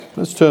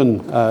Let's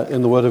turn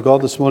in the Word of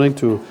God this morning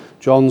to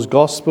John's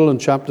Gospel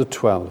and chapter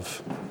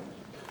 12.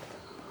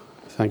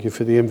 Thank you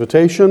for the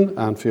invitation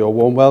and for your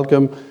warm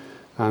welcome,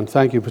 and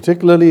thank you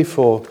particularly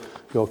for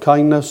your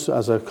kindness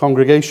as a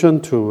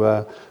congregation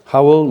to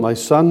Howell, my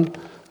son,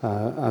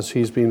 as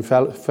he's been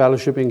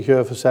fellowshipping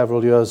here for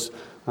several years,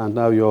 and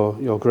now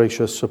your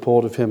gracious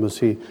support of him as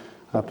he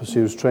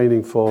pursues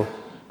training for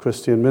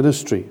Christian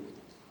ministry.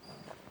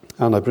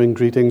 And I bring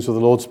greetings of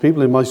the Lord's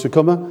people in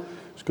Maisukuma.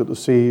 It's good to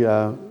see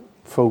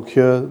folk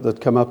here that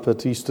come up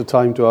at Easter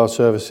time to our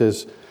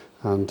services,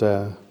 and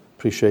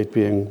appreciate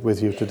being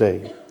with you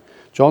today.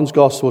 John's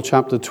Gospel,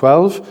 chapter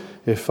 12.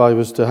 If I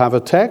was to have a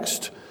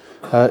text,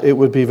 it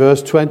would be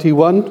verse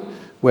 21,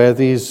 where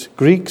these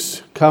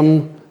Greeks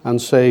come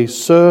and say,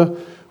 "Sir,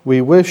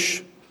 we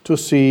wish to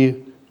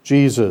see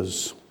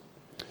Jesus."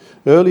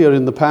 Earlier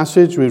in the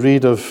passage, we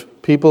read of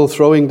people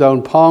throwing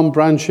down palm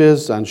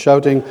branches and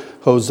shouting,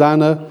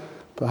 "Hosanna."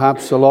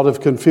 Perhaps a lot of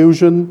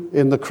confusion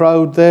in the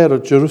crowd there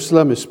at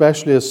Jerusalem,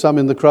 especially as some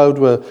in the crowd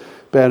were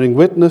bearing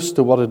witness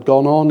to what had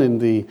gone on in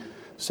the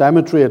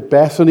cemetery at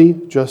Bethany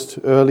just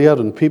earlier,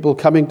 and people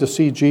coming to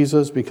see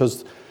Jesus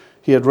because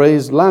he had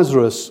raised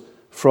Lazarus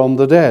from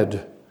the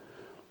dead.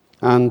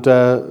 And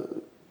the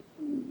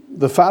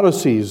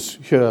Pharisees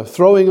here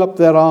throwing up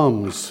their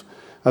arms,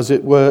 as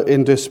it were,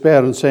 in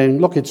despair and saying,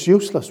 "Look, it's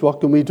useless.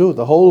 What can we do?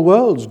 The whole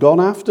world's gone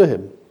after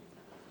him."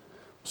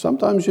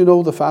 Sometimes,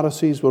 the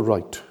Pharisees were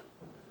right.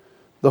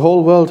 The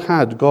whole world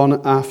had gone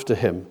after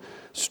him.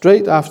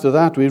 Straight after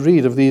that, we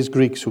read of these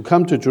Greeks who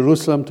come to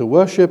Jerusalem to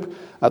worship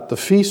at the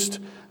feast,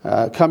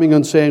 coming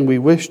and saying, "We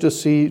wish to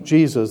see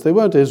Jesus." They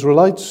weren't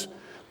Israelites.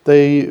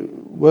 They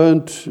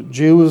weren't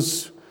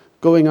Jews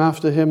going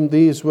after him.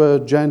 These were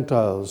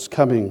Gentiles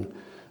coming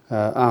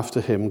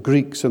after him,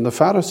 Greeks. And the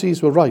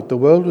Pharisees were right. The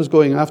world was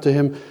going after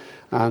him.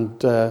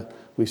 And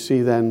we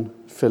see then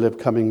Philip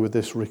coming with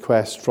this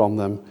request from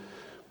them.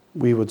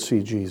 We would see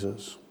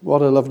Jesus.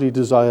 What a lovely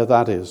desire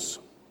that is.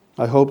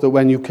 I hope that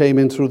when you came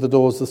in through the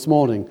doors this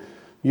morning,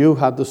 you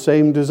had the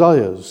same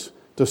desires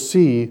to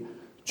see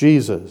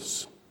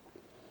Jesus.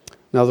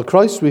 Now, the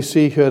Christ we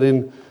see here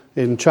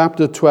in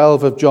chapter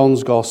 12 of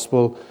John's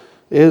Gospel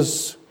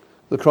is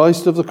the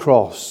Christ of the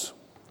cross.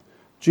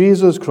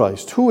 Jesus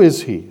Christ. Who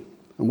is he?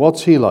 And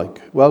what's he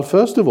like? Well,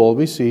 first of all,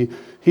 we see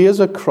he is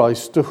a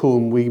Christ to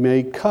whom we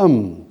may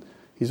come.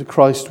 He's a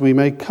Christ we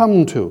may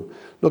come to.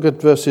 Look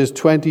at verses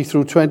 20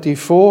 through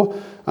 24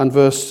 and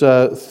verse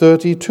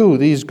 32.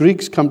 These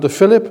Greeks come to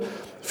Philip.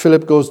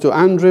 Philip goes to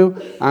Andrew.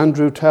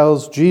 Andrew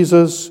tells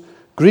Jesus.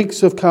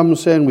 Greeks have come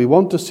saying, "We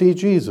want to see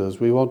Jesus.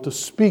 We want to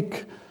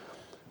speak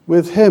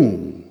with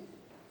him."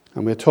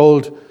 And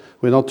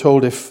we're not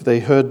told if they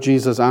heard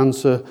Jesus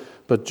answer,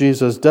 but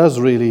Jesus does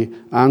really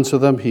answer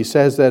them. He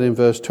says there in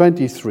verse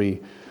 23,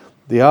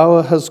 "The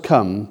hour has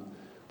come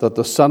that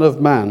the Son of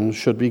Man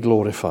should be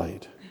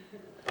glorified."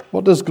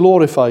 What does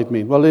glorified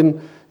mean? Well, in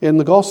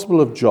the Gospel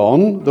of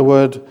John, the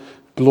word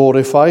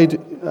glorified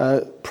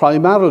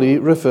primarily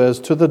refers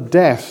to the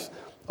death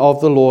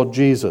of the Lord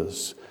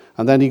Jesus.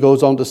 And then he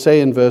goes on to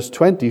say in verse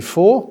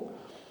 24,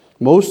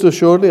 "Most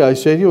assuredly I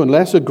say to you,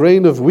 unless a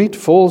grain of wheat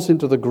falls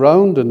into the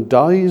ground and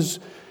dies,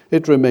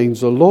 it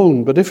remains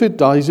alone. But if it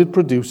dies, it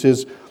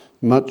produces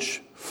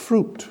much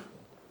fruit."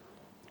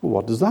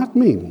 What does that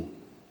mean?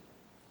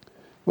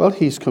 Well,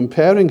 he's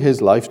comparing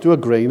his life to a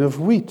grain of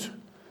wheat.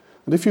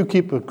 And if you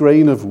keep a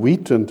grain of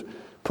wheat and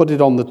put it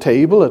on the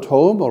table at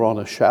home or on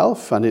a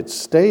shelf and it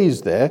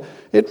stays there,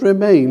 it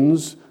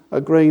remains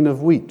a grain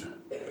of wheat.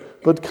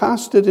 But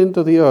cast it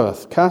into the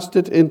earth, cast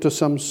it into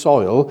some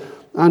soil,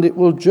 and it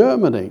will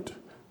germinate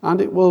and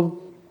it will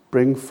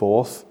bring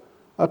forth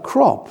a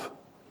crop.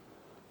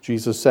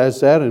 Jesus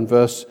says there in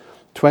verse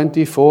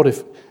 24,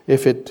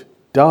 if it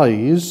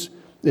dies,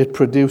 it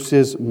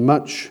produces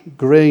much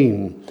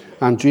grain.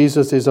 And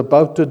Jesus is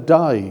about to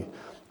die.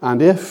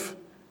 And if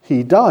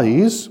he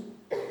dies,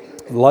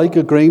 like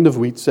a grain of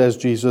wheat, says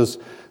Jesus,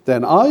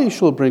 then I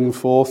shall bring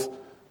forth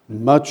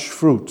much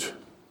fruit.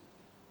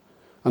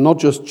 And not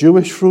just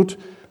Jewish fruit,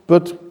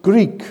 but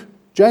Greek,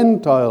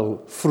 Gentile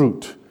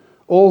fruit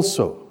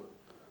also.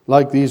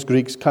 Like these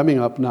Greeks coming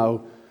up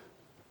now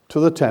to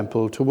the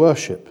temple to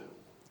worship.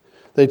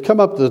 They'd come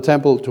up to the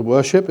temple to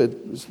worship.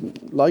 It's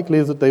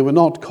likely that they were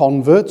not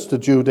converts to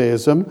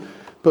Judaism,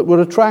 but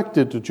were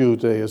attracted to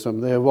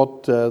Judaism. They're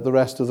what the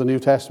rest of the New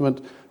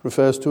Testament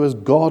refers to as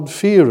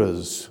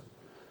God-fearers.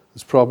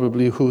 That's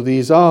probably who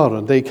these are.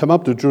 And they come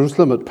up to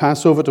Jerusalem at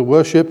Passover to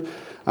worship,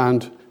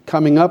 and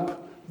coming up,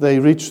 they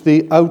reach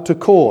the outer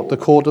court, the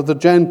court of the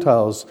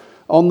Gentiles,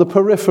 on the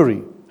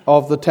periphery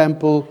of the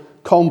temple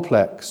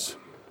complex.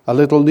 A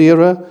little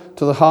nearer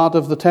to the heart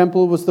of the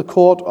temple was the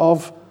court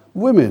of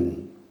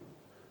women,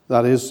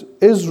 that is,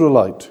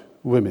 Israelite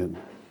women.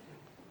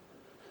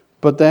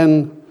 But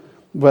then,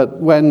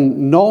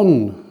 when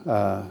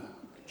non-Jewish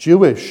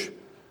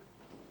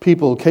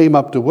people came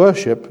up to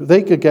worship,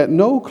 they could get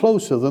no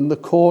closer than the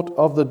court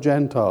of the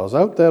Gentiles,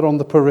 out there on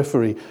the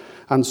periphery.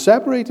 And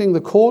separating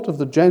the court of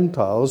the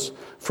Gentiles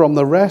from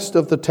the rest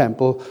of the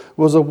temple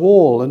was a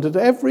wall, and at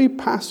every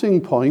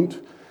passing point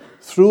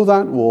through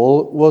that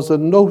wall was a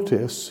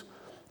notice,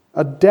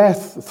 a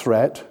death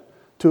threat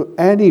to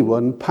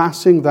anyone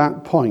passing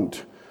that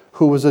point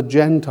who was a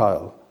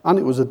Gentile. And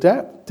it was a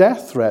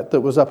death threat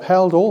that was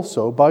upheld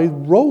also by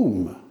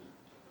Rome.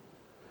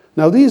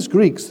 Now these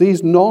Greeks,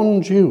 these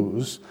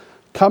non-Jews,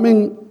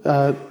 coming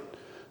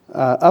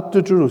up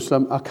to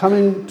Jerusalem, are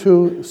coming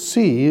to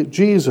see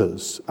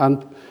Jesus.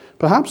 And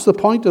perhaps the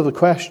point of the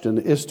question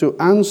is to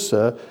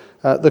answer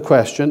the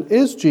question,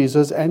 is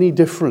Jesus any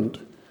different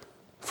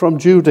from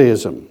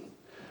Judaism?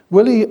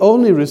 Will he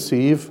only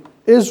receive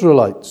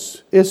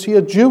Israelites? Is he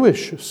a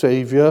Jewish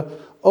Savior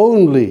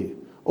only?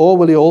 Or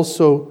will he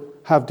also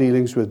have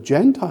dealings with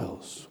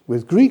Gentiles,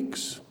 with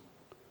Greeks?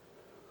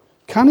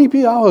 Can he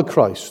be our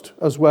Christ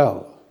as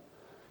well?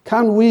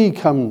 Can we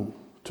come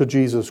to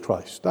Jesus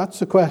Christ? That's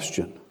the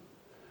question.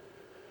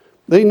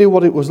 They knew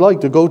what it was like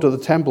to go to the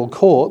temple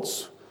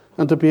courts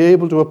and to be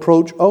able to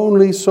approach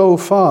only so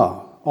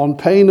far. On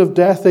pain of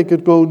death, they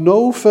could go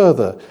no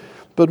further.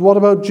 But what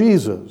about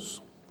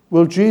Jesus?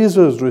 Will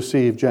Jesus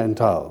receive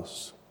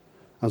Gentiles?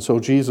 And so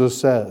Jesus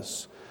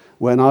says,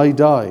 when I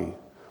die,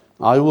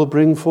 I will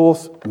bring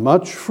forth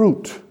much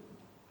fruit,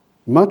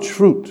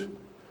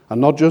 and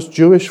not just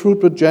Jewish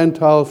fruit, but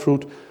Gentile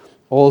fruit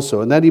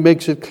also. And then he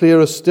makes it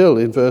clearer still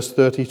in verse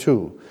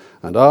 32.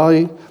 And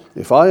I,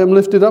 if I am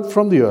lifted up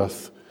from the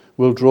earth,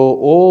 will draw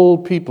all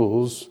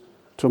peoples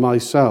to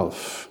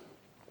myself.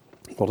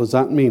 What does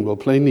that mean? Well,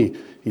 plainly,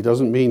 he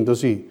doesn't mean,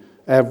 does he,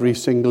 every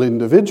single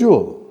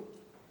individual.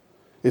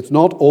 It's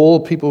not all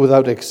people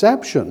without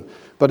exception.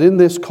 But in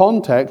this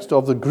context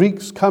of the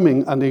Greeks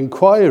coming and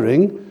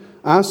inquiring,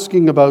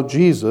 asking about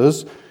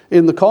Jesus,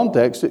 in the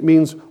context it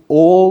means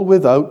all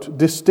without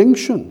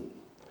distinction.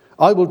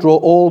 I will draw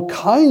all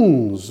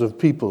kinds of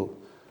people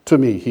to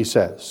me, he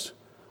says.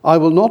 I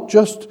will not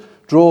just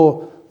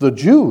draw the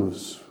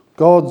Jews,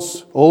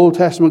 God's Old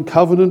Testament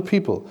covenant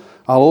people.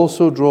 I'll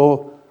also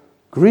draw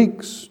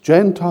Greeks,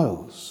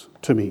 Gentiles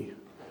to me.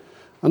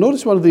 And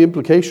notice one of the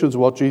implications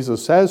of what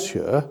Jesus says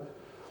here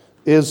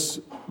is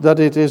that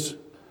it is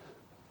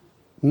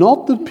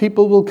not that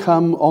people will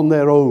come on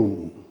their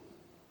own.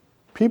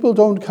 People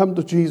don't come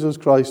to Jesus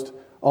Christ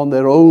on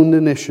their own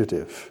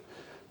initiative.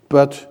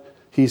 But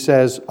he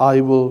says,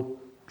 I will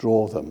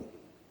draw them.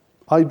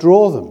 I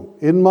draw them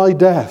in my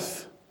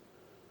death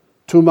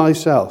to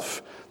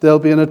myself. There'll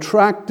be an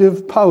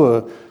attractive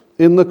power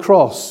in the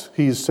cross,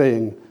 he's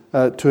saying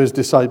to his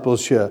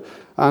disciples here.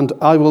 And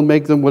I will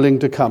make them willing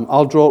to come.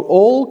 I'll draw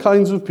all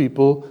kinds of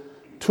people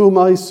to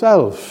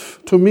myself,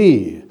 to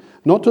me.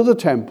 Not to the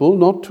temple,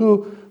 not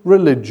to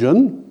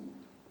religion,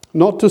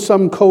 not to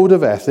some code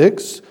of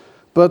ethics,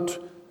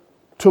 but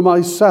to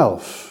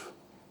myself.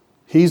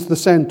 He's the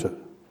center.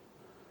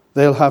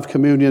 They'll have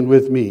communion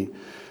with me.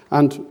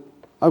 And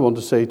I want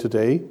to say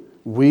today,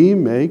 we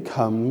may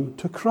come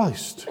to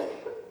Christ.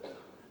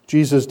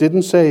 Jesus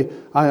didn't say,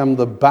 I am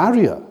the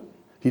barrier.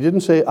 He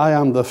didn't say, I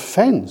am the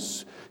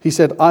fence. He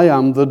said, I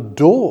am the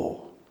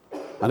door.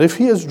 And if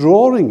he is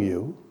drawing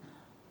you,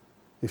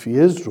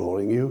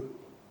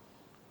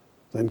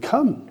 then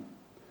come.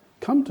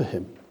 Come to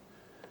him.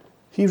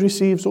 He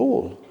receives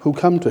all who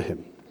come to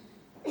him.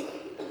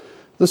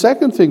 The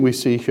second thing we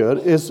see here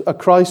is a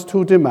Christ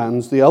who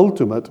demands the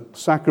ultimate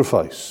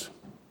sacrifice.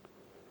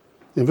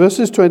 In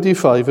verses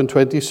 25 and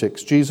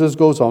 26, Jesus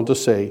goes on to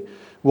say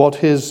what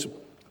his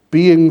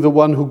being the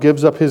one who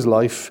gives up his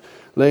life,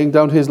 laying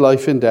down his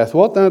life in death,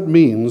 what that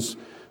means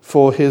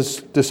for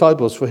his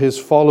disciples, for his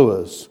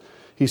followers.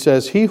 He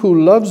says, he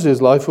who loves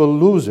his life will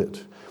lose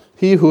it.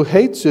 He who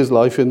hates his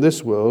life in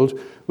this world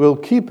will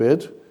keep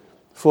it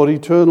for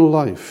eternal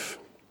life.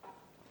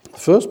 The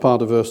first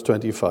part of verse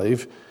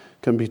 25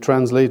 can be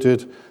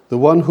translated, the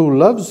one who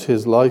loves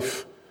his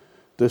life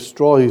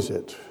destroys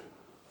it.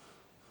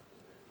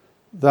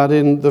 That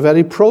in the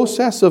very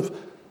process of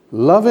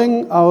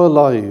loving our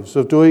lives,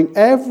 of doing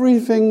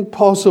everything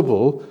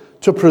possible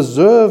to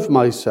preserve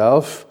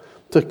myself,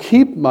 to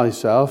keep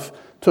myself,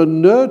 to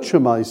nurture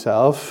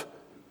myself,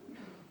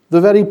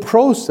 the very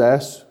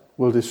process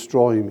will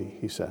destroy me,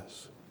 he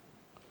says.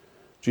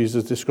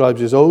 Jesus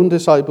describes his own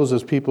disciples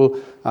as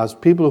people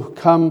who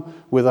come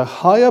with a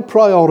higher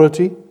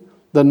priority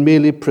than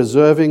merely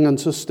preserving and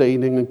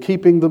sustaining and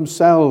keeping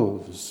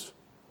themselves,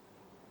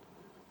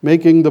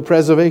 making the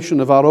preservation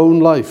of our own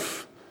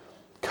life,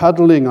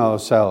 cuddling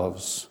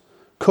ourselves,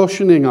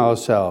 cushioning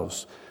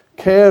ourselves,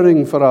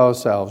 caring for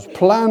ourselves,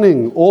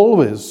 planning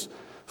always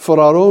for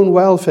our own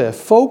welfare,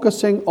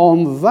 focusing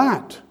on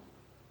that,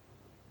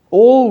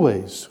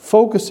 always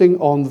focusing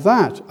on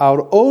that,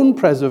 our own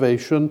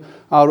preservation,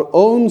 our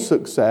own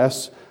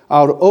success,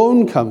 our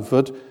own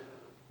comfort.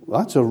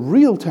 That's a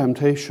real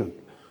temptation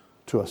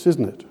to us,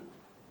 isn't it?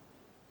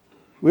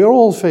 We are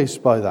all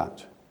faced by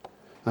that.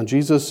 And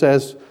Jesus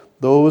says,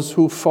 those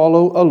who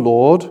follow a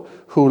Lord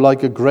who,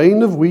 like a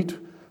grain of wheat,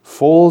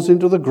 falls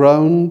into the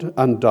ground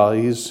and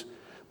dies,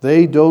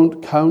 they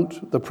don't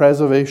count the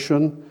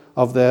preservation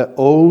of their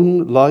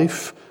own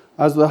life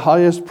as the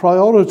highest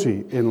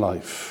priority in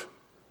life,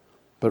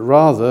 but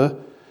rather,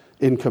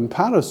 in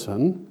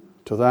comparison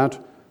to that,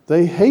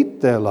 They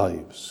hate their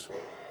lives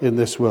in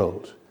this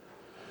world.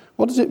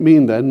 What does it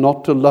mean then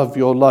not to love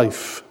your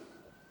life?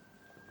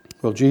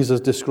 Well, Jesus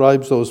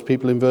describes those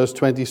people in verse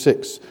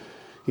 26.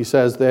 He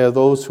says they are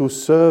those who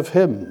serve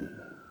him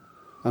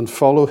and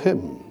follow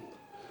him.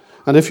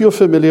 And if you're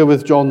familiar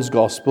with John's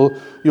Gospel,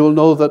 you'll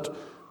know that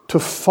to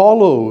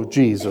follow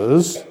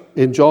Jesus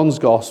in John's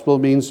Gospel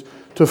means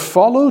to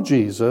follow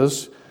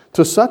Jesus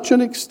to such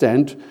an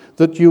extent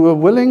that you are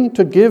willing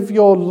to give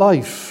your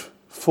life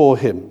for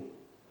him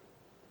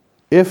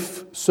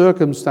if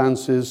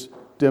circumstances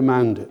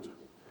demand it.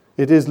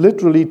 It is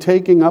literally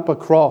taking up a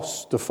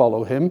cross to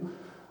follow him,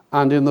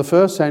 and in the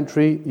first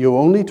century, you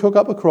only took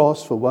up a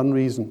cross for one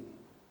reason.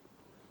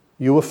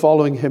 You were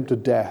following him to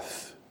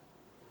death.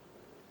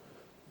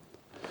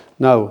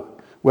 Now,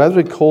 whether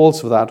it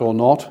calls for that or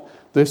not,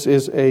 this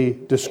is a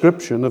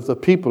description of the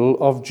people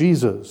of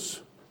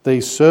Jesus.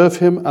 They serve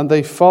him and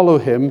they follow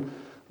him,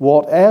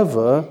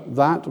 whatever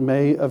that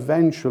may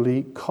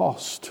eventually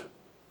cost.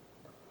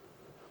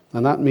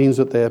 And that means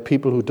that they are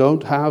people who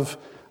don't have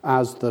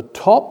as the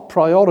top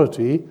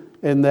priority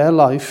in their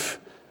life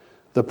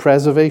the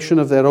preservation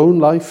of their own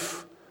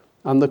life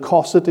and the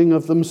cosseting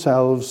of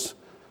themselves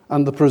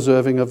and the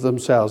preserving of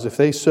themselves. If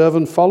they serve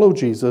and follow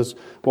Jesus,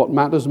 what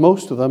matters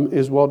most to them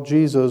is what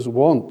Jesus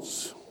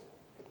wants.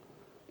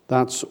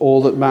 That's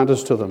all that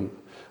matters to them.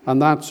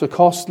 And that's a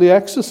costly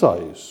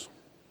exercise.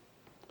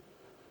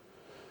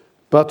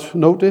 But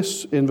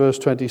notice in verse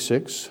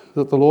 26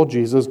 that the Lord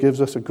Jesus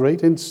gives us a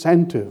great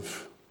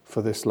incentive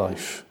for this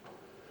life.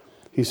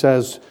 He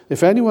says,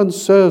 if anyone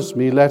serves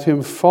me, let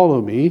him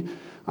follow me,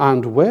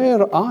 and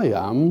where I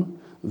am,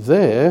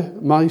 there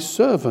my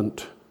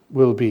servant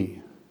will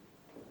be.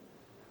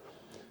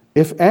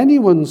 If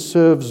anyone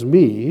serves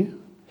me,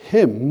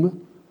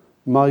 him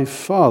my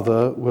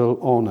Father will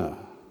honor.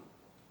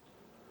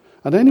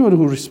 And anyone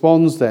who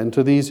responds then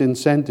to these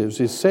incentives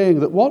is saying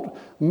that what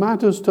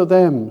matters to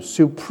them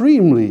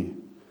supremely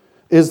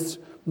is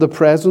the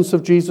presence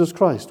of Jesus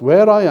Christ.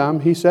 Where I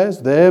am, he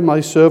says, there my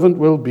servant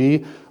will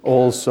be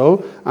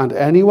also. And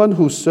anyone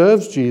who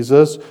serves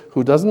Jesus,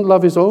 who doesn't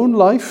love his own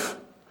life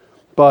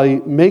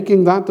by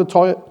making that the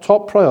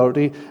top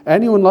priority,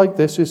 anyone like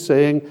this is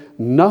saying,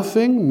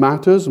 nothing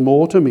matters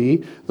more to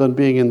me than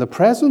being in the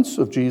presence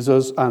of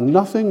Jesus, and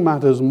nothing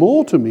matters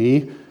more to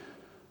me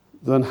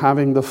than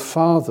having the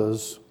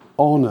Father's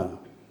honor.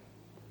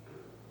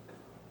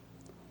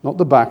 Not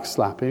the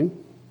backslapping,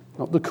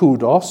 not the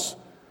kudos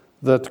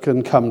that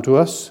can come to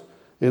us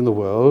in the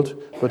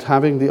world, but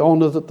having the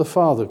honor that the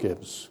Father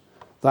gives.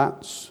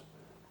 That's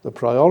the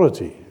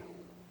priority.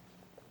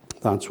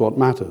 That's what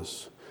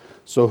matters.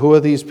 So who are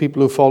these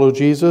people who follow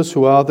Jesus?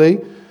 Who are they?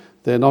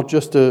 They're not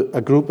just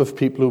a group of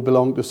people who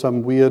belong to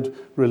some weird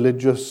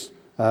religious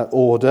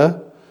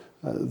order.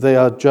 They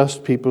are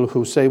just people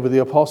who say with the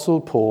Apostle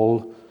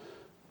Paul,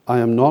 I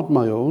am not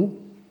my own.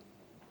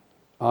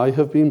 I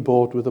have been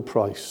bought with a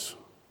price.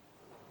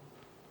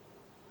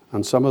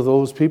 And some of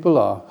those people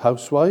are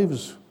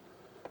housewives,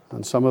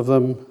 and some of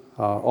them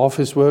are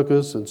office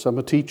workers, and some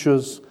are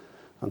teachers,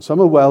 and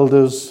some are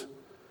welders,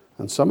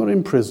 and some are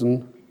in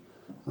prison,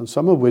 and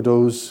some are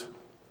widows,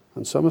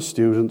 and some are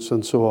students,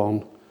 and so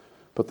on.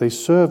 But they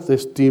serve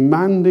this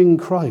demanding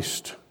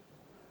Christ.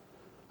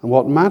 And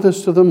what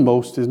matters to them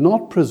most is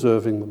not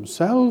preserving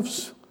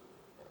themselves,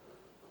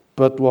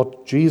 but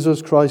what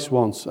Jesus Christ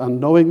wants, and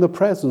knowing the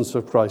presence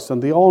of Christ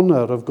and the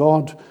honor of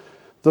God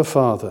the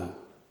Father.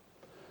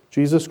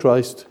 Jesus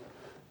Christ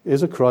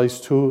is a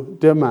Christ who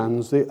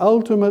demands the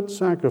ultimate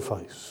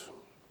sacrifice.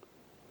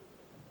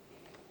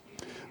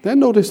 Then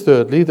notice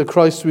thirdly, the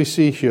Christ we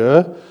see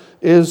here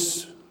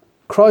is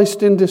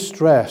Christ in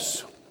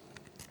distress.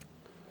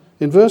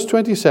 In verse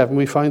 27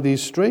 we find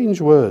these strange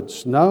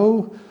words,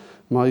 now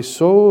my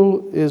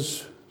soul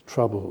is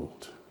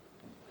troubled.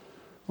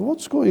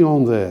 What's going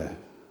on there?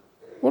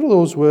 What do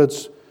those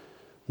words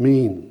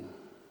mean?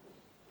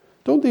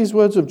 Don't these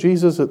words of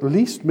Jesus at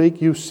least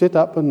make you sit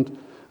up and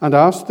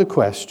ask the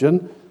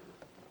question,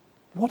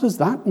 what does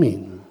that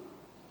mean?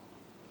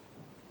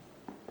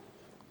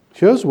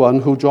 Here's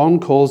one who John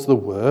calls the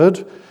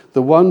Word,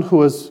 the one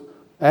who has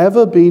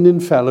ever been in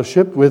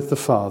fellowship with the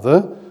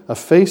Father, a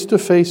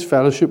face-to-face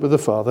fellowship with the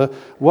Father,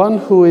 one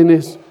who in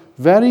his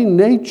very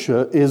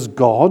nature is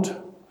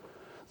God,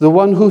 the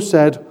one who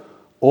said,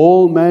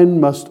 all men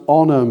must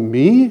honor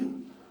me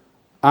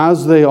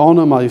as they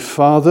honor my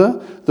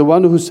Father, the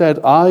one who said,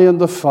 I and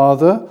the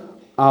Father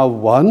are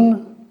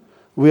one.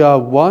 We are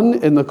one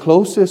in the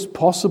closest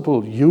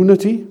possible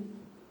unity,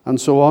 and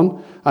so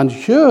on. And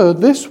here,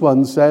 this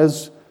one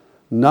says,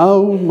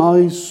 now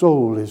my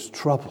soul is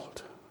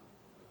troubled.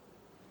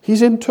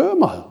 He's in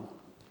turmoil.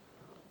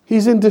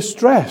 He's in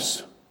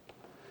distress.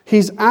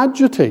 He's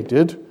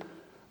agitated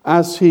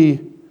as he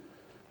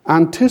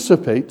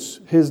anticipates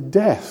his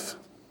death.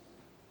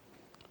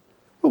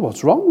 Well,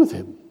 what's wrong with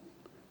him?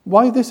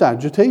 Why this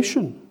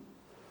agitation?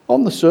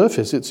 On the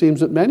surface, it seems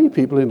that many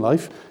people in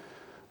life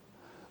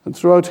and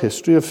throughout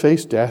history have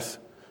faced death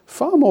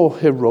far more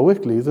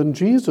heroically than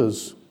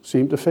Jesus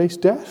seemed to face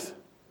death.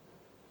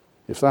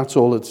 If that's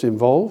all that's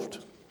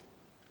involved,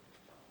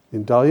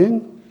 in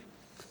dying.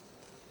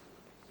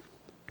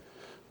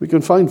 We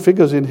can find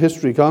figures in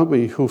history, can't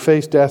we, who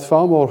faced death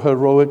far more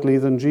heroically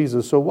than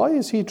Jesus. So why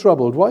is he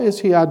troubled? Why is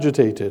he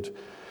agitated?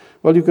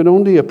 Well, you can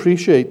only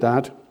appreciate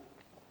that.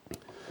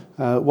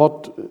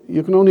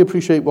 You can only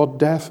appreciate what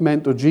death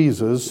meant to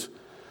Jesus,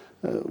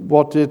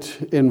 what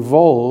it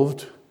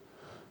involved,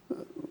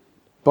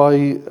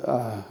 by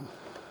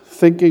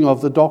thinking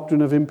of the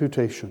doctrine of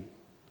imputation.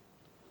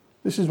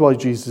 This is why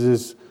Jesus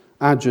is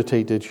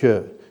agitated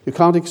here. You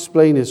can't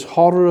explain his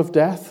horror of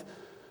death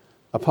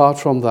apart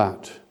from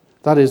that.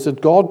 That is,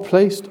 that God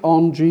placed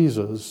on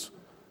Jesus,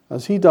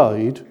 as he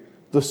died,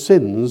 the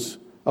sins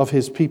of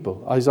his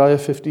people. Isaiah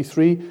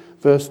 53,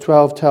 verse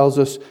 12 tells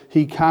us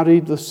he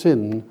carried the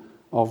sin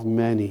of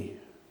many.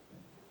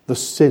 The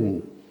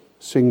sin,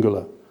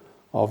 singular,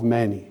 of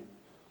many.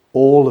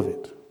 All of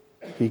it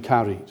he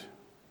carried.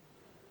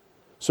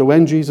 So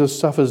when Jesus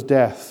suffers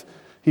death,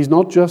 he's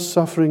not just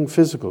suffering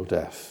physical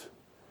death.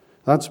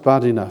 That's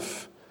bad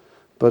enough.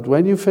 But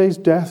when you face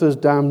death as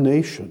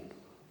damnation,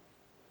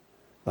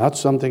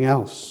 that's something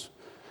else.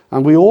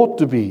 And we ought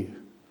to be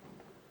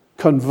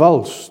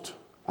convulsed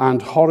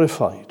and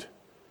horrified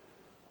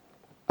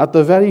at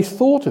the very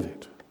thought of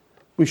it.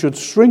 We should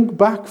shrink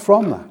back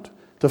from that.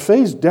 To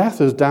face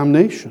death as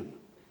damnation.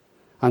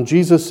 And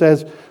Jesus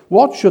says,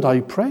 what should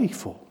I pray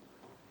for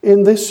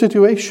in this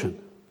situation?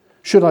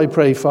 Should I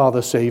pray,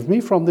 Father, save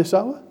me from this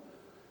hour?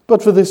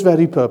 But for this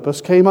very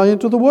purpose came I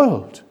into the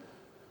world.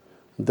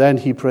 Then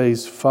he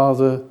prays,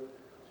 Father,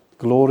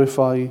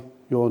 glorify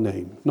your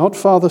name. Not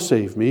Father,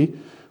 save me,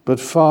 but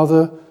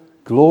Father,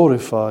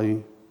 glorify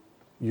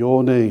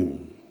your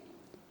name.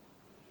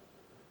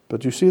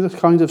 But you see the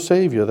kind of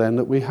Saviour then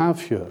that we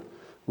have here.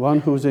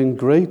 One who's in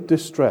great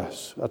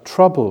distress, a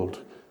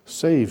troubled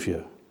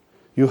Saviour.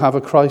 You have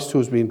a Christ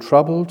who's been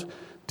troubled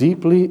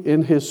deeply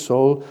in his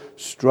soul,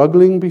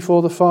 struggling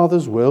before the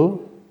Father's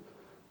will,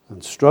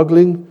 and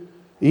struggling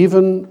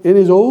even in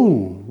his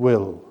own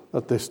will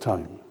at this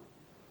time.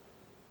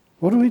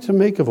 What are we to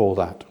make of all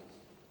that?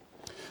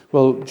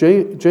 Well,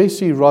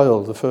 J.C.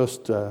 Ryle, the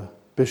first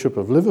Bishop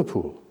of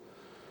Liverpool,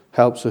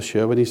 helps us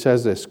here when he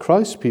says this: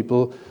 Christ's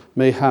people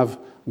may have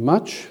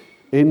much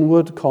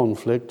inward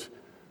conflict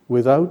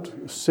without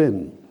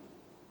sin.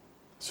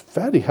 It's a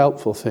very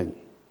helpful thing.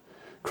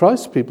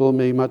 Christ's people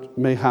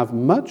may have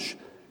much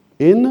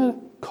inner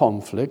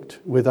conflict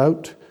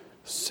without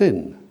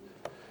sin.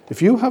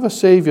 If you have a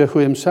Saviour who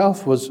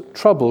himself was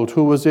troubled,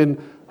 who was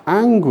in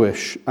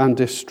anguish and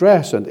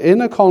distress and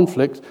inner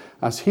conflict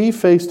as he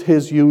faced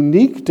his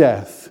unique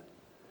death,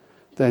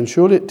 then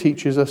surely it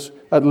teaches us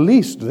at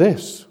least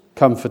this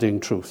comforting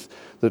truth,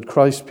 that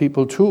Christ's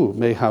people too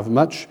may have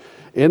much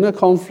inner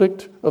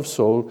conflict of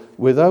soul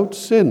without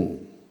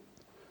sin.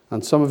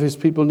 And some of his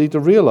people need to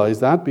realize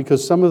that,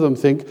 because some of them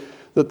think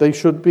that they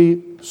should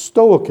be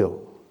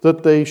stoical,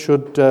 that they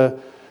should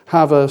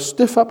have a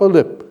stiff upper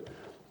lip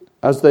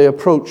as they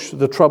approach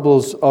the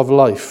troubles of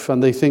life.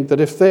 And they think that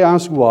if they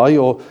ask why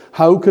or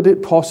how could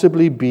it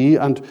possibly be,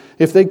 and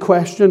if they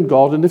question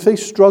God and if they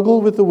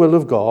struggle with the will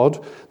of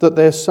God, that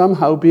they're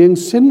somehow being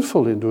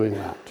sinful in doing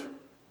that.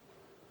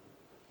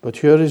 But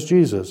here is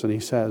Jesus, and he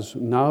says,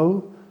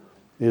 now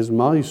is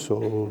my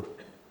soul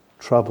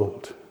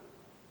troubled.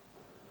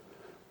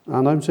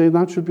 And I'm saying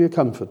that should be a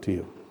comfort to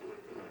you.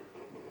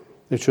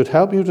 It should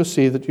help you to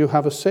see that you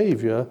have a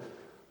Saviour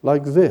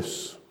like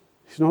this.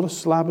 He's not a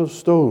slab of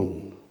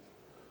stone.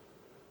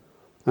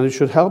 And it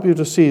should help you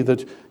to see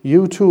that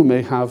you too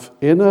may have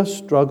inner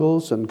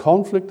struggles and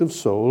conflict of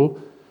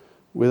soul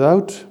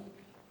without,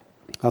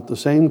 at the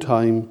same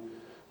time,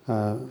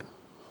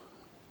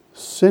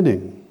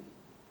 sinning.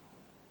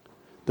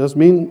 Does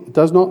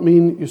not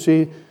mean, you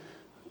see,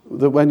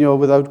 that when you're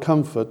without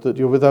comfort, that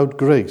you're without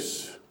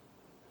grace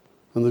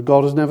and that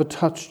God has never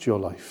touched your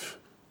life.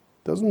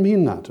 Doesn't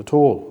mean that at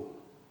all.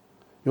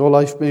 Your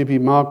life may be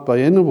marked by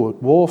inner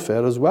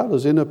warfare as well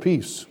as inner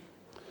peace.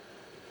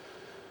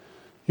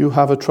 You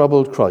have a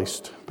troubled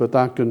Christ, but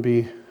that can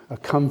be a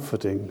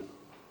comforting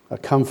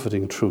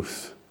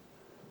truth.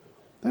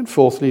 Then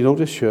fourthly,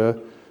 notice here,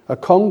 a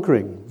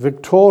conquering,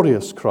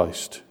 victorious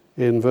Christ.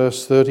 In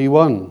verse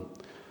 31,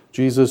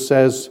 Jesus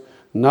says,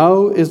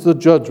 now is the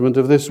judgment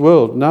of this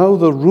world. Now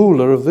the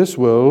ruler of this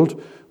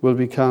world will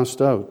be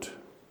cast out.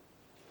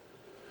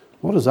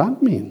 What does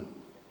that mean?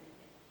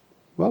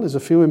 Well, there's a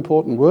few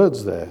important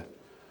words there.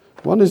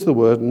 One is the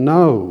word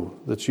now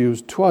that's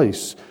used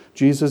twice.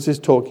 Jesus is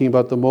talking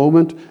about the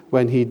moment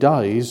when he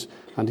dies,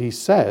 and he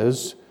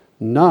says,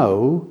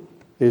 now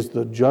is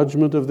the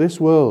judgment of this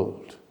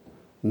world.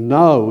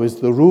 Now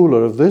is the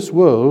ruler of this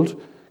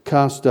world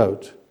cast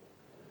out.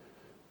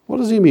 What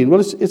does he mean? Well,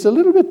 it's a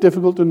little bit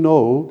difficult to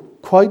know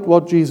quite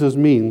what Jesus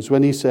means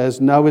when he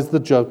says, now is the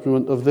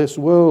judgment of this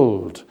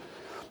world.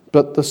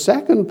 But the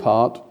second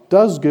part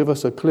does give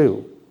us a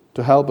clue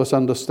to help us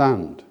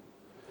understand.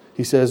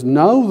 He says,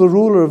 now the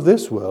ruler of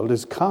this world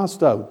is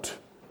cast out.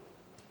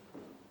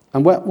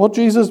 And what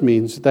Jesus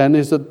means then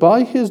is that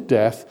by his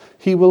death,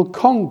 he will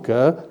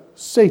conquer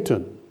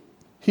Satan.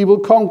 He will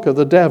conquer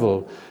the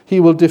devil. He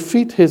will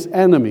defeat his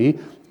enemy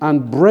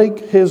and break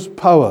his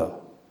power.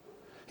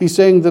 He's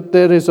saying that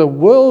there is a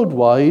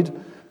worldwide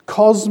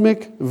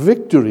cosmic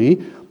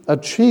victory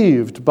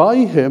achieved by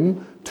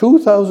him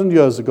 2,000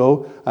 years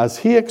ago as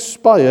he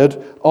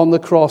expired on the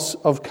cross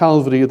of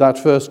Calvary that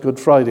first Good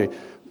Friday.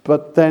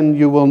 But then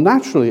you will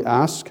naturally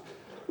ask,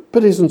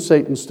 but isn't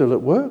Satan still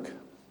at work?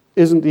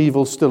 Isn't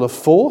evil still a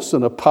force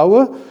and a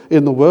power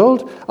in the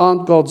world?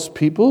 Aren't God's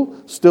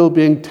people still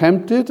being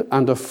tempted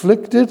and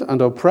afflicted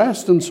and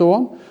oppressed and so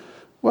on?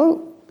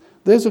 Well,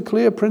 there's a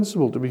clear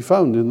principle to be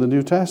found in the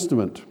New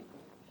Testament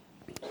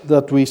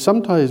that we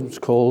sometimes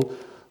call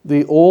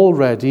the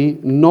already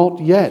not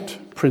yet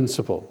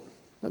principle.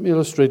 Let me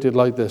illustrate it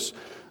like this.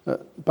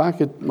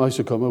 Back at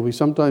Mysucuma, we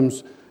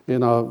sometimes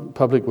in our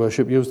public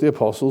worship use the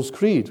Apostles'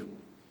 Creed.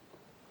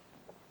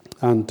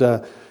 And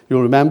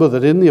you'll remember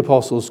that in the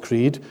Apostles'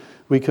 Creed,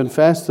 we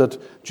confess that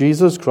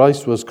Jesus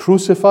Christ was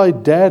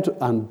crucified, dead,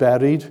 and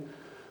buried.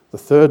 The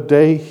third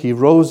day, he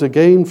rose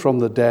again from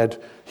the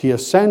dead. He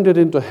ascended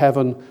into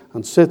heaven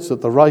and sits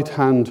at the right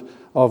hand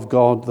of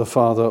God the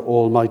Father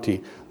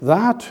Almighty.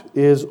 That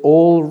is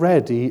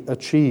already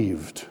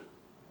achieved.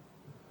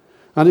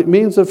 And it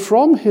means that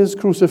from his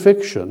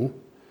crucifixion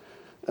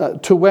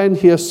to when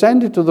he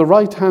ascended to the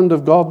right hand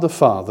of God the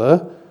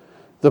Father,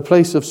 the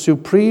place of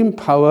supreme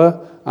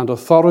power and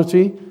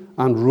authority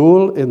and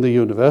rule in the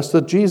universe,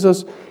 that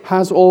Jesus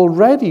has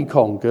already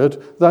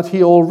conquered, that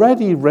he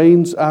already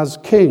reigns as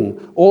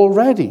king,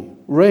 already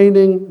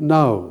reigning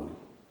now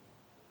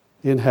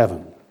in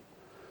heaven.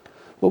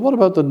 Well, what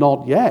about the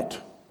not yet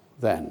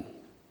then?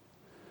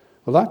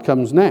 Well, that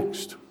comes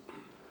next.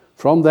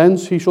 From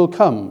thence he shall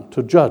come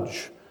to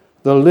judge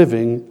the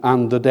living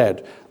and the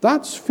dead.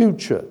 That's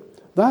future.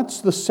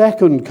 That's the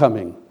second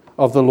coming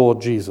of the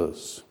Lord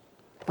Jesus.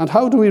 And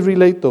how do we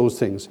relate those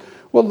things?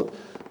 Well,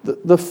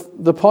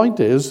 the point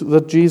is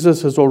that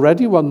Jesus has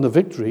already won the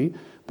victory,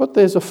 but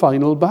there's a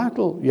final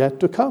battle yet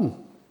to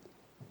come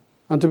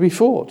and to be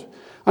fought.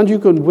 And you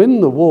can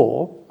win the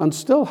war and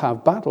still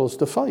have battles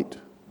to fight.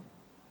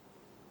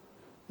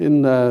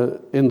 In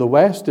the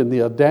West, in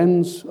the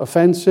Ardennes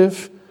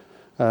offensive,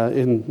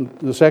 in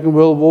the Second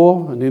World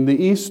War, and in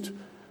the East,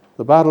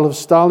 the Battle of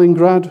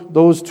Stalingrad,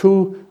 those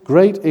two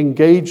great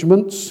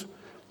engagements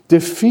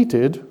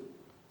defeated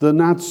the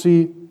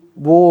Nazi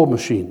war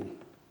machine.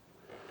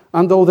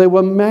 And though there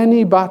were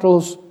many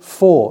battles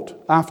fought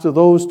after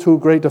those two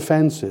great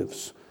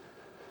offensives,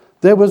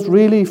 there was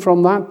really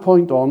from that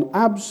point on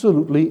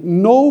absolutely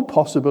no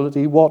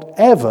possibility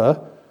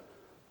whatever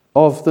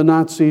of the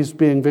Nazis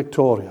being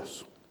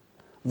victorious.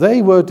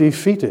 They were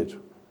defeated.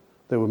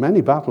 There were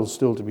many battles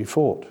still to be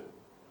fought.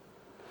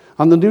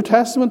 And the New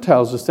Testament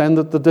tells us then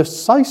that the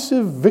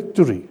decisive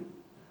victory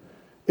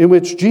in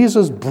which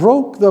Jesus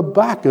broke the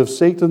back of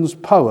Satan's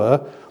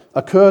power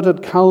occurred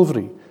at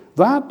Calvary.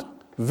 That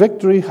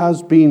victory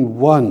has been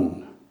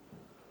won.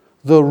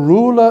 The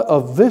ruler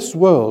of this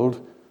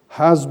world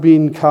has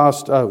been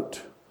cast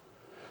out.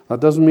 That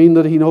doesn't mean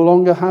that he no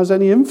longer has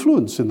any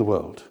influence in the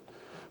world.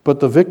 But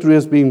the victory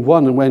has been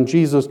won, and when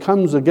Jesus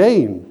comes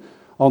again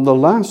on the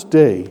last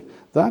day,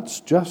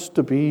 that's just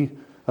to be,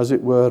 as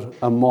it were,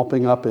 a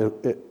mopping up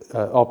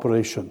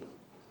operation.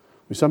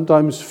 We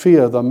sometimes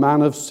fear the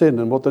man of sin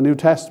and what the New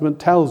Testament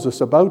tells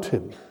us about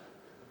him.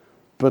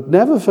 But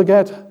never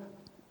forget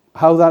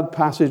how that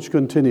passage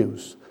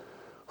continues.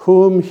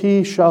 Whom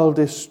he shall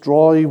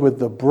destroy with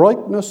the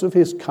brightness of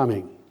his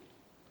coming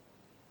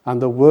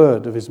and the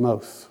word of his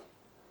mouth.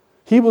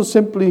 He will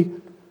simply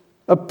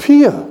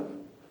appear,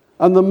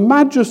 and the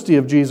majesty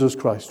of Jesus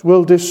Christ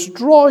will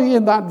destroy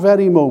in that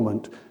very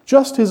moment,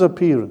 just his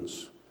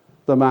appearance,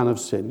 the man of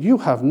sin. You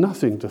have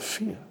nothing to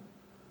fear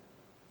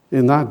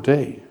in that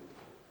day.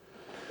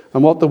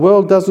 And what the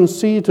world doesn't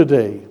see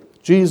today,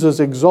 Jesus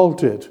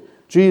exalted,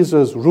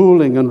 Jesus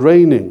ruling and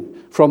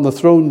reigning from the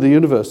throne of the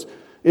universe,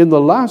 in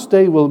the last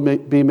day will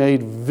be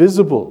made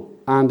visible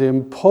and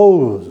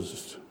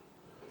imposed.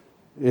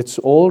 It's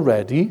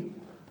already,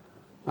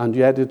 and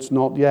yet it's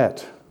not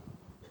yet.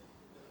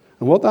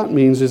 And what that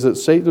means is that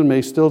Satan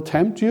may still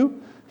tempt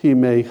you, he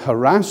may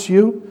harass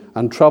you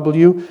and trouble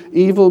you,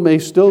 evil may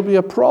still be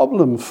a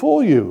problem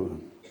for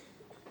you.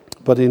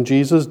 But in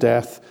Jesus'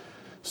 death,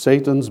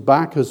 Satan's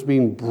back has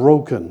been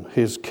broken,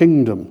 his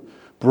kingdom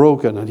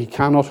broken, and he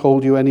cannot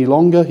hold you any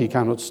longer. He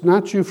cannot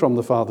snatch you from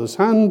the Father's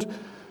hand,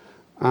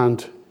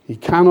 and he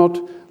cannot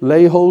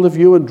lay hold of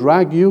you and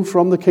drag you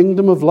from the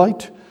kingdom of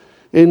light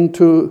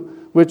into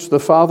which the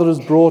Father has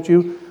brought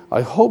you.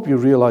 I hope you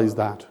realize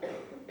that.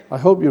 I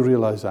hope you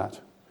realize that.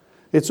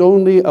 It's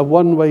only a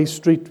one-way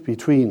street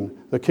between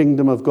the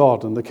kingdom of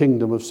God and the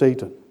kingdom of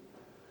Satan.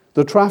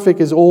 The traffic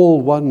is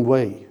all one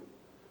way.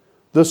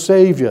 The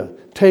Savior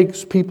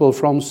takes people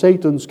from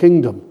Satan's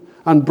kingdom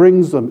and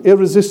brings them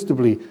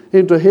irresistibly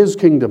into his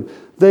kingdom.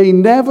 They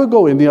never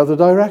go in the other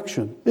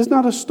direction. Isn't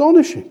that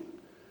astonishing?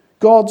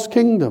 God's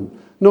kingdom,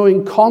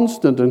 knowing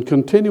constant and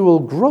continual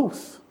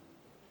growth.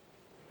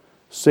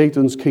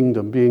 Satan's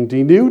kingdom being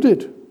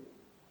denuded.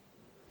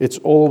 It's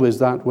always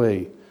that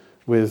way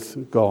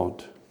with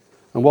God.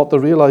 And what the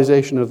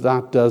realization of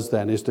that does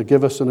then is to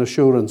give us an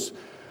assurance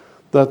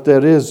that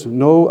there is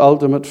no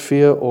ultimate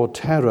fear or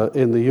terror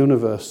in the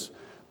universe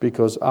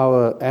because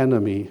our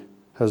enemy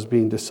has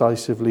been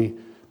decisively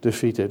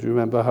defeated.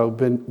 Remember how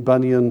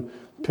Bunyan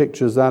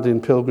pictures that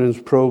in Pilgrim's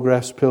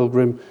Progress.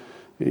 Pilgrim,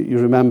 you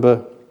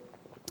remember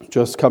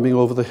just coming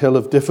over the hill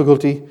of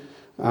difficulty,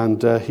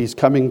 and he's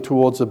coming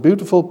towards a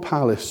beautiful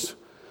palace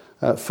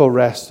for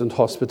rest and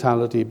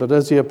hospitality. But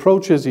as he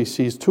approaches, he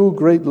sees two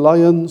great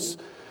lions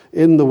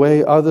in the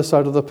way, either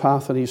side of the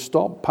path, and he's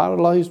stopped,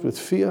 paralyzed with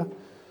fear.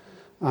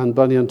 And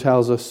Bunyan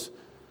tells us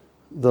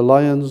the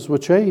lions were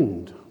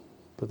chained,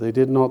 but he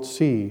did not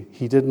see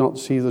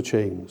the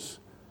chains.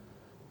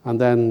 And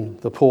then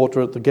the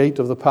porter at the gate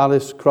of the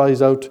palace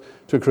cries out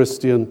to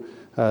Christian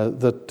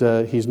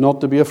that he's not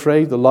to be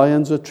afraid. The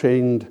lions are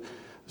chained.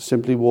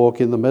 Simply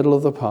walk in the middle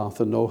of the path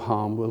and no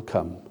harm will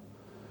come.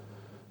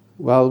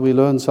 Well, we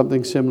learn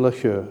something similar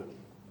here.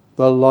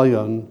 The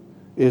lion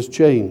is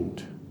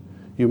chained.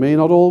 You may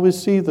not always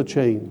see the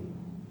chain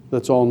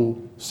that's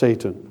on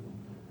Satan.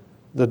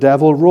 The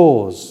devil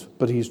roars,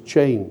 but he's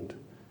chained.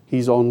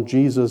 He's on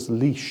Jesus'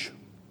 leash.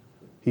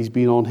 He's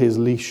been on his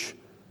leash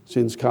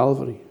since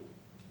Calvary.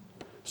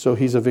 So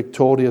he's a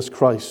victorious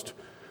Christ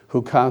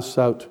who casts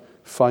out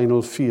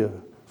final fear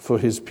for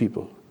his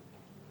people.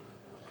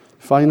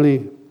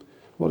 Finally,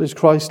 what is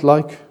Christ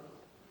like?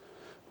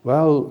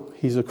 Well,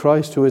 he's a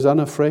Christ who is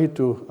unafraid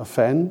to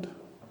offend.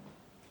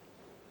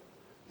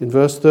 In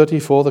verse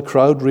 34, the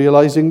crowd,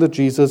 realizing that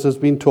Jesus has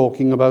been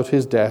talking about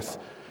his death,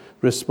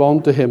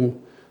 respond to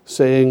him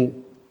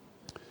saying,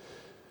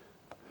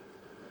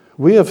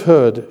 "We have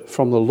heard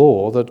from the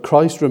law that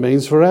Christ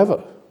remains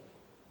forever.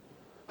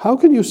 How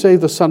can you say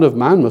the Son of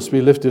Man must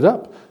be lifted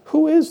up?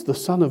 Who is the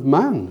Son of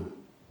Man?"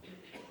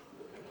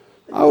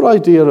 Our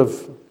idea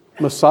of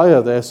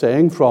Messiah, they're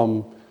saying,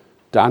 from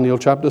Daniel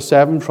chapter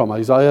 7, from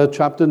Isaiah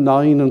chapter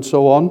 9, and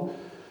so on,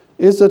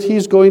 is that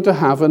he's going to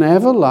have an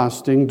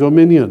everlasting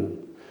dominion.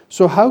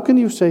 So how can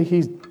you say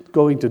he's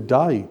going to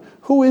die?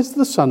 Who is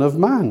the Son of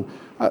Man?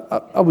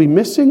 Are we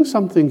missing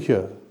something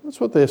here?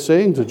 That's what they're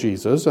saying to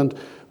Jesus. And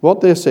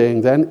what they're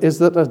saying then is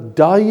that a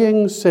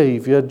dying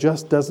Savior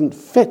just doesn't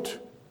fit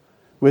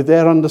with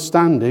their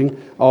understanding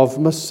of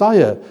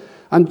Messiah.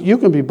 And you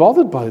can be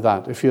bothered by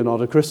that if you're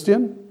not a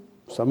Christian.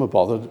 Some are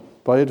bothered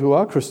by it who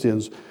are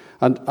Christians.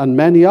 And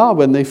many are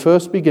when they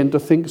first begin to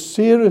think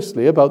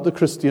seriously about the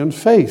Christian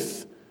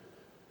faith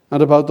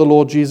and about the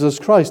Lord Jesus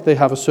Christ. They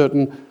have a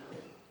certain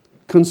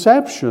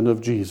conception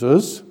of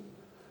Jesus,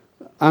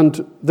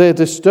 and they're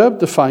disturbed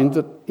to find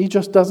that he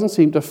just doesn't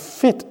seem to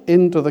fit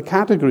into the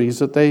categories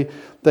that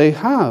they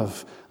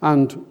have.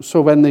 And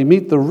so when they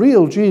meet the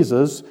real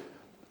Jesus,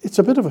 it's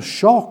a bit of a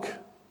shock.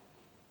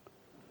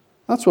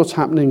 That's what's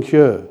happening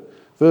here.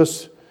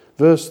 Verse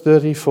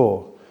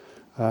 34,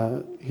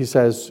 he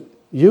says,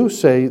 "You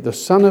say the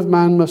Son of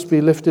Man must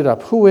be lifted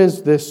up. Who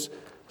is this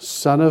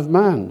Son of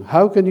Man?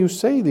 How can you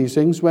say these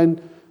things when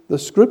the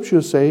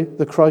Scriptures say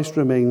the Christ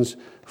remains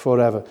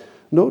forever?"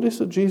 Notice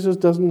that Jesus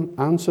doesn't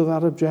answer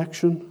that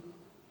objection.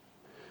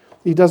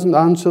 He doesn't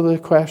answer their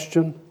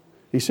question.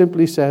 He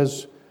simply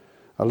says,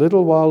 "A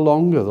little while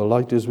longer the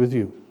light is with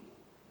you.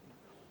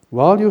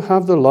 While you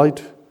have the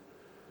light,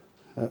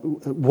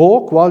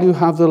 walk while you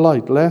have the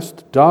light,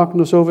 lest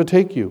darkness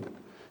overtake you.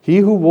 He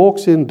who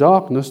walks in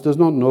darkness does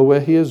not know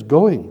where he is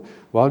going.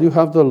 While you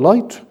have the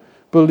light,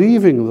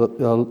 believing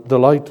the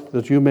light,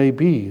 that you may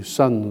be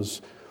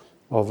sons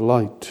of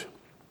light."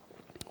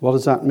 What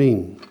does that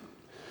mean?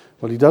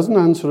 Well, he doesn't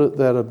answer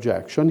their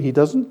objection. He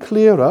doesn't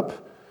clear up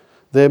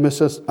their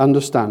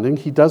misunderstanding.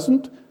 He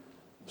doesn't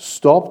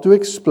stop to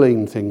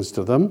explain things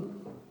to them.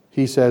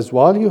 He says,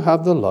 while you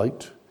have the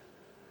light,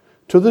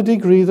 to the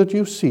degree that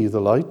you see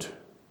the light,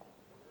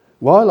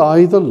 while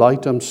I, the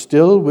light, am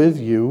still with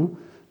you,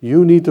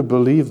 you need to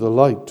believe the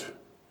light.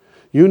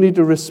 You need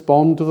to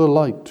respond to the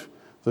light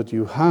that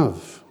you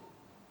have.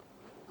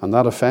 And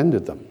that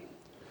offended them.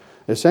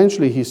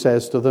 Essentially, he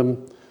says to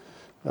them,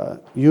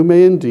 you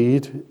may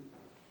indeed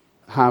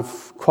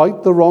have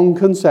quite the wrong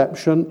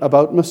conception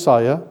about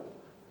Messiah.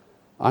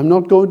 I'm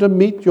not going to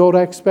meet your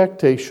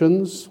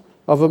expectations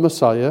of a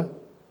Messiah.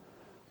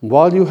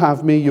 While you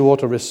have me, you ought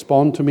to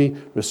respond to me.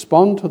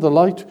 Respond to the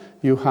light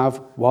you have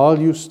while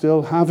you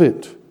still have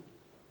it.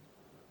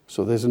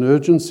 So there's an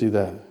urgency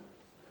there.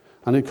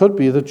 And it could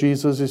be that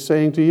Jesus is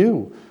saying to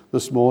you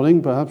this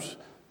morning, perhaps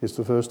it's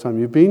the first time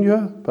you've been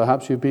here,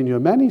 perhaps you've been here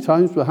many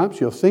times, perhaps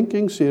you're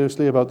thinking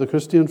seriously about the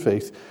Christian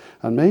faith,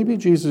 and maybe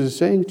Jesus is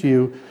saying to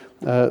you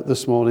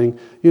this morning,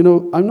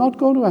 I'm not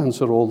going to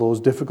answer all those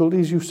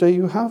difficulties you say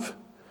you have,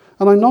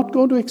 and I'm not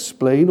going to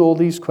explain all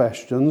these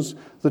questions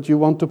that you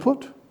want to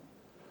put.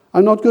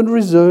 I'm not going to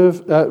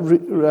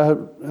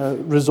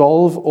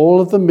resolve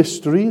all of the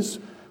mysteries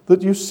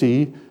that you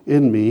see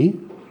in me.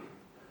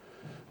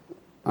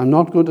 I'm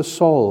not going to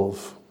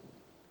solve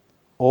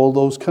all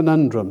those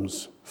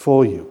conundrums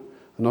for you.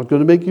 I'm not going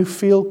to make you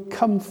feel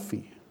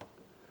comfy.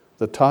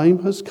 The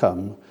time has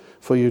come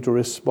for you to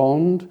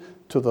respond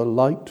to the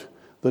light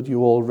that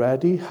you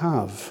already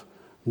have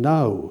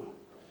now.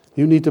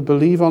 You need to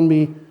believe on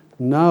me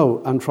now,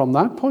 and from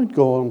that point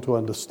go on to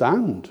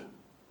understand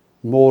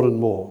more and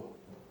more.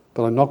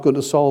 But I'm not going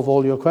to solve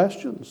all your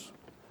questions.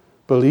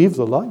 Believe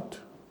the light.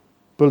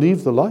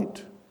 Believe the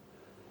light.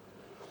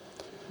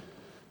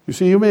 You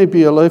see, you may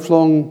be a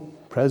lifelong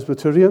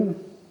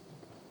Presbyterian.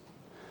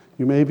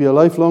 You may be a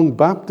lifelong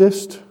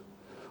Baptist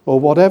or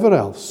whatever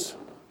else.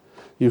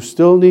 You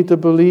still need to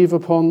believe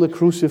upon the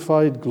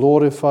crucified,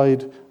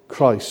 glorified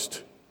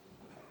Christ,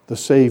 the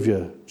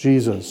Savior,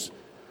 Jesus,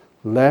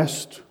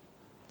 lest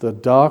the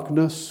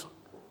darkness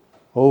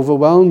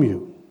overwhelm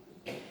you.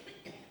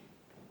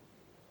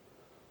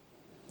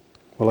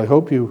 Well, I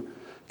hope you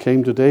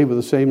came today with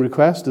the same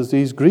request as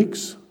these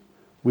Greeks.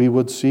 We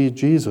would see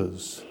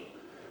Jesus.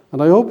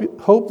 And I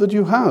hope that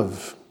you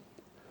have.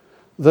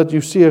 That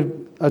you see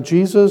a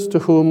Jesus to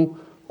whom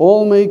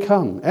all may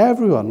come,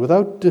 everyone,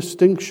 without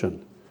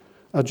distinction.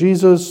 A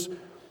Jesus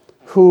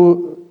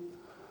who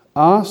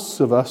asks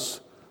of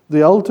us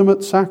the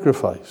ultimate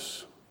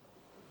sacrifice.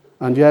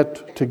 And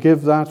yet, to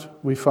give that,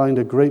 we find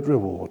a great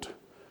reward.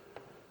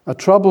 A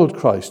troubled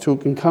Christ who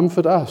can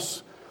comfort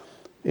us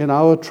in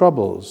our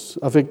troubles.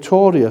 A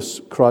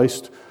victorious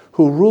Christ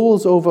who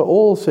rules over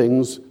all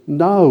things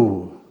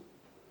now.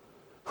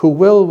 Who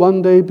will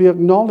one day be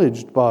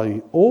acknowledged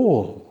by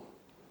all.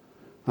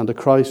 And a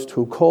Christ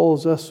who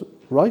calls us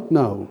right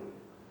now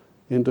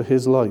into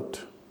his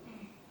light.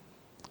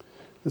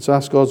 Let's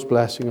ask God's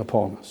blessing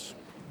upon us.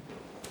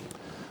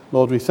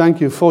 Lord, we thank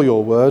you for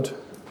your word,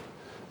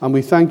 and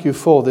we thank you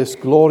for this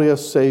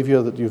glorious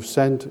Saviour that you've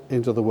sent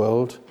into the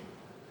world.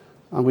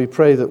 And we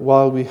pray that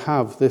while we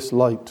have this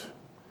light,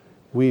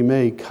 we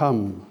may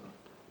come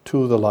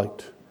to the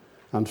light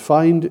and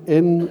find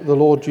in the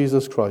Lord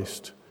Jesus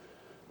Christ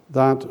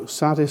that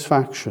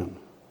satisfaction,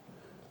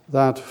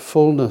 that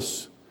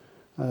fullness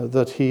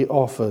that he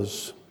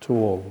offers to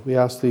all. We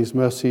ask these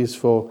mercies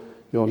for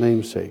your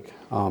name's sake.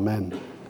 Amen.